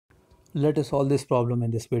Let us solve this problem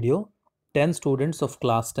in this video. 10 students of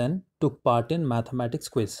class 10 took part in mathematics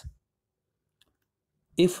quiz.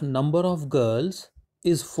 If number of girls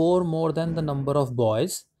is 4 more than the number of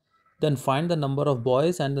boys, then find the number of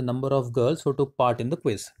boys and the number of girls who took part in the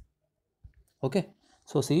quiz. Okay,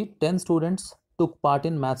 so see, 10 students took part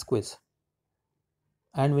in maths quiz,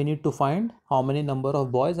 and we need to find how many number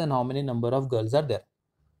of boys and how many number of girls are there.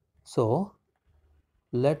 So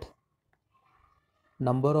let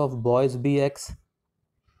number of boys be x,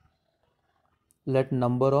 let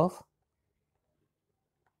number of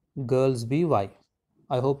girls be y.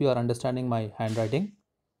 I hope you are understanding my handwriting.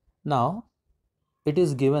 Now, it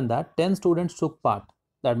is given that 10 students took part.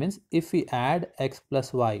 That means if we add x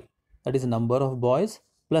plus y, that is number of boys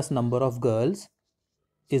plus number of girls,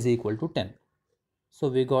 is equal to 10. So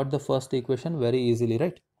we got the first equation very easily,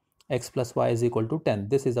 right? X plus y is equal to 10.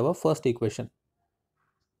 This is our first equation.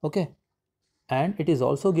 Okay. And it is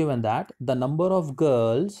also given that the number of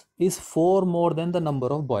girls is 4 more than the number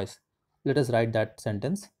of boys. Let us write that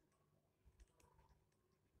sentence.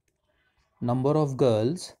 Number of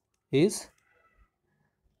girls is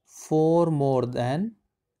 4 more than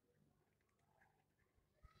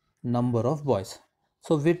number of boys.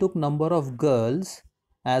 So we took number of girls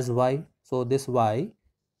as y. So this y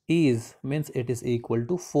is means it is equal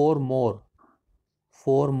to 4 more.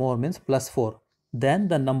 4 more means plus 4. Then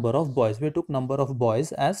the number of boys. We took number of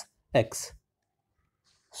boys as x.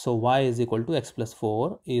 So y is equal to x plus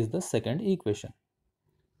 4 is the second equation.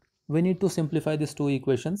 We need to simplify these two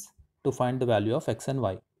equations to find the value of x and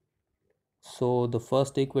y. So the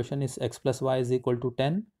first equation is x plus y is equal to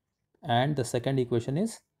 10, and the second equation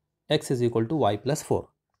is x is equal to y plus 4.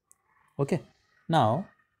 Okay. Now,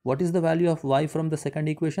 what is the value of y from the second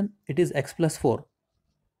equation? It is x plus 4.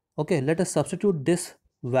 Okay, let us substitute this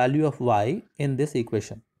value of y in this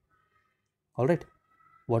equation. Alright,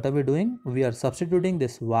 what are we doing? We are substituting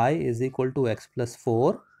this y is equal to x plus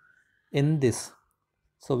 4 in this.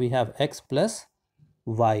 So we have x plus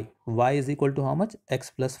y. Y is equal to how much?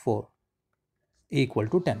 X plus 4 equal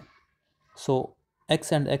to 10. So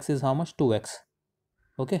x and x is how much? 2x.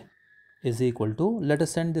 Okay, is equal to, let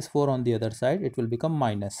us send this 4 on the other side, it will become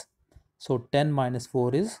minus. So 10 minus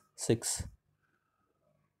 4 is 6.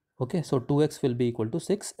 Okay, so 2x will be equal to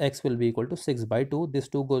 6, x will be equal to 6 by 2. This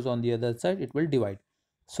 2 goes on the other side, it will divide.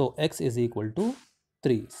 So x is equal to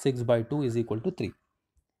 3. 6 by 2 is equal to 3.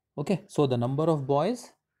 Okay, so the number of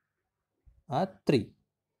boys are 3.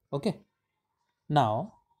 Okay,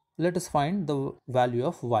 now let us find the value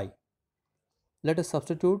of y. Let us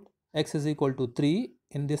substitute x is equal to 3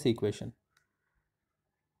 in this equation.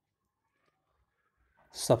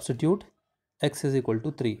 Substitute x is equal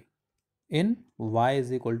to 3 in y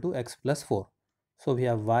is equal to x plus 4. So we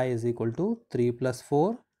have y is equal to 3 plus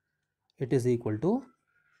 4, it is equal to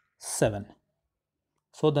 7.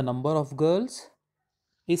 So the number of girls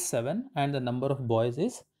is 7 and the number of boys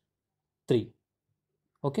is 3.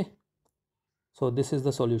 Okay, so this is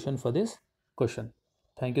the solution for this question.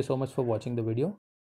 Thank you so much for watching the video.